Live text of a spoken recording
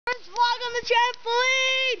first vlog on the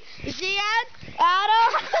trampoline. You see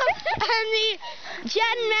Adam and me.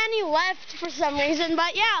 Jen and Manny left for some reason,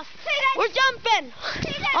 but yeah, we're jumping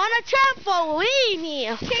on a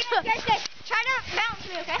trampoline. Okay, try to bounce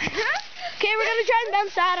me, okay? Okay, we're gonna try and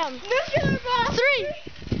bounce Adam. Nuclear ball. 3,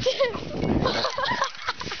 2.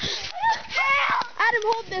 Adam,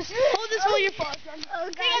 hold this. Hold this while you're falling. Oh,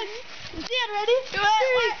 God. See it, ready? 3,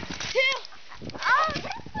 2. Oh,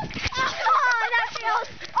 that failed.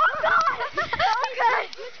 Oh, God. Oh, God.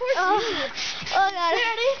 Oh, God. You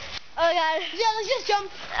ready? Oh, God. Yeah, let's just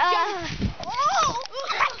jump. Jump. Oh!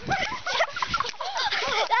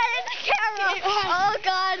 That is the camera. Oh,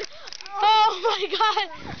 God. Oh, my God.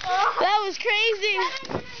 That was crazy.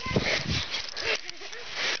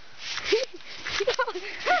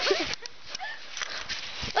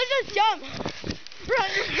 Let's just jump. Run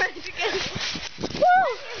again. Woo!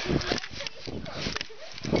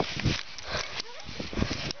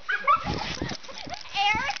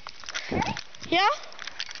 Eric? Yeah?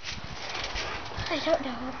 I don't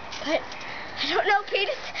know, but I don't know,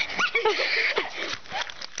 Peter.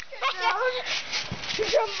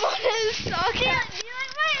 Jump on his sock hat. Do you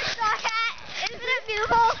like my sock hat? Isn't it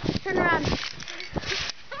beautiful? Turn around.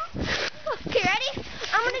 Okay, ready?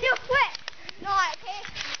 I'm gonna do a flip. No, okay?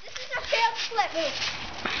 This is a failed flip move.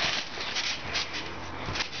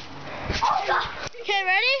 Oh, God. Okay,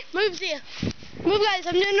 ready? Move, Zia. Move, guys.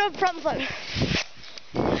 I'm doing a front flip.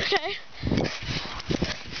 Okay.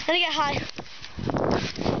 Gonna get high.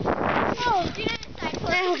 Oh, do that side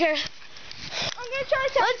flip. I don't care. I'm gonna try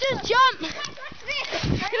to. Let's just jump. Watch this.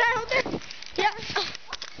 Can I hold this? Yeah.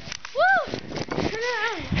 Woo! Turn it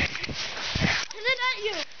around. Turn it at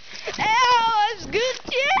you. Ow, that's good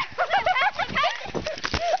too.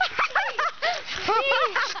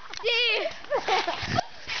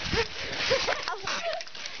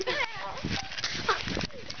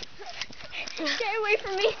 Stay away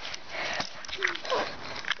from me.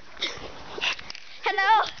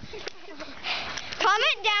 Hello.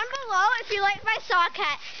 Comment down below if you like my sock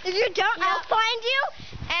hat. If you don't, Yeah. I'll find you.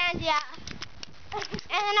 And yeah. And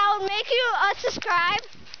then I'll make you subscribe.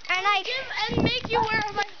 And And make you wear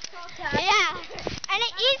my sock hat. yeah. And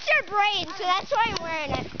it eats your brain, so that's why I'm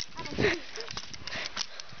wearing it.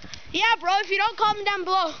 Yeah, bro, if you don't comment down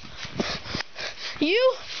below,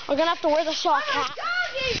 you are gonna have to wear the sock hat.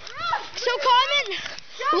 So comment,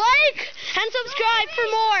 like, and subscribe for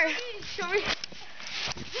more.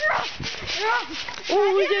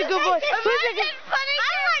 Oh, we did a good boy. I'm running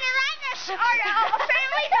right next to our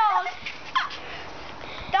family dog.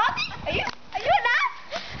 Doggy, are you a dog?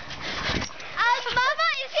 Mama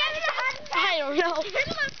is having a heart attack. I don't know. Let me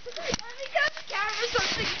go to the camera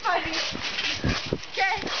something funny.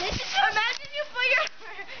 Okay, imagine you put your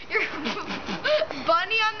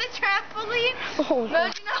bunny on the trampoline. Oh, no.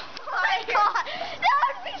 Imagine how high. Oh, God, that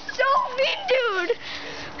would be so mean, dude.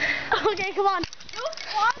 Okay, come on. Oh,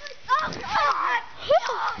 God.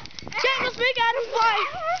 Jen, let's make Adam fly.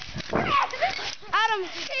 Adam,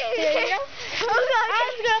 here you go. Oh, God.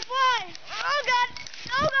 Adam's gonna fly. Oh, God.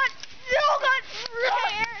 Oh, God. Oh, God.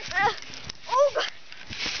 Oh, God.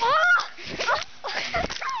 Oh.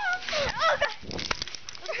 Oh, God.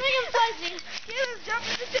 Let's make him fuzzy. Yeah, let's jump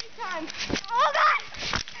at the same time. Oh, God.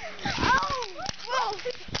 Oh. Whoa.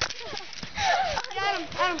 Adam.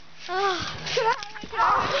 Oh.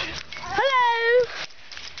 Hello.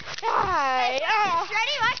 Hi.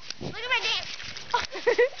 Ready? Watch. Look at my dance.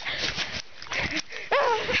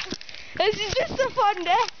 This is just a fun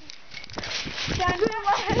day.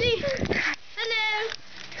 Hello.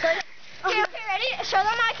 Okay, ready? Show them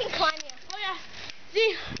how I can climb you. Oh yeah.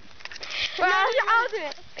 See? Now your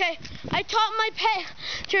ultimate. Okay, I taught my pet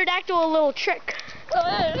pterodactyl a little trick.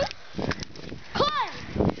 Climb.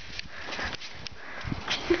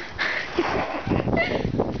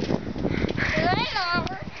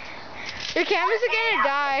 Your camera's gonna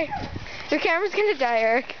die. Your camera's gonna die,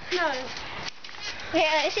 Eric. No.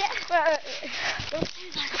 Yeah, see it?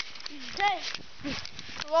 Okay.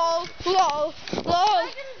 Low.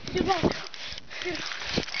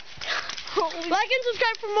 Like and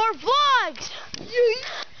subscribe for more vlogs.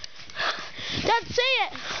 Dad, say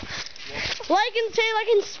it. Like and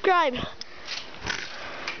subscribe.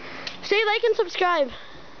 Say like and subscribe.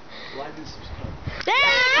 Like and subscribe. There you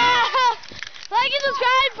go. Like and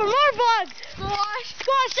subscribe for more vlogs.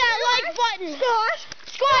 Squash that like button. Squash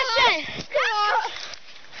it.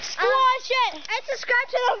 Squash it. And subscribe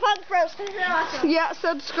to the Funk Bros because they're awesome. Yeah,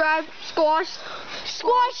 subscribe. Squash it.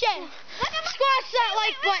 Squash that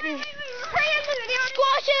like button.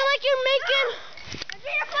 Squash it like you're making. Let's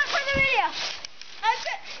make a flip for the video.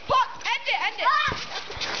 End it.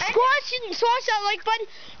 Squash that like button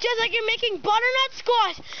just like you're making butternut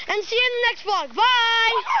squash. And see you in the next vlog.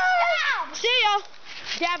 Bye. See ya.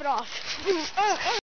 Dab it off.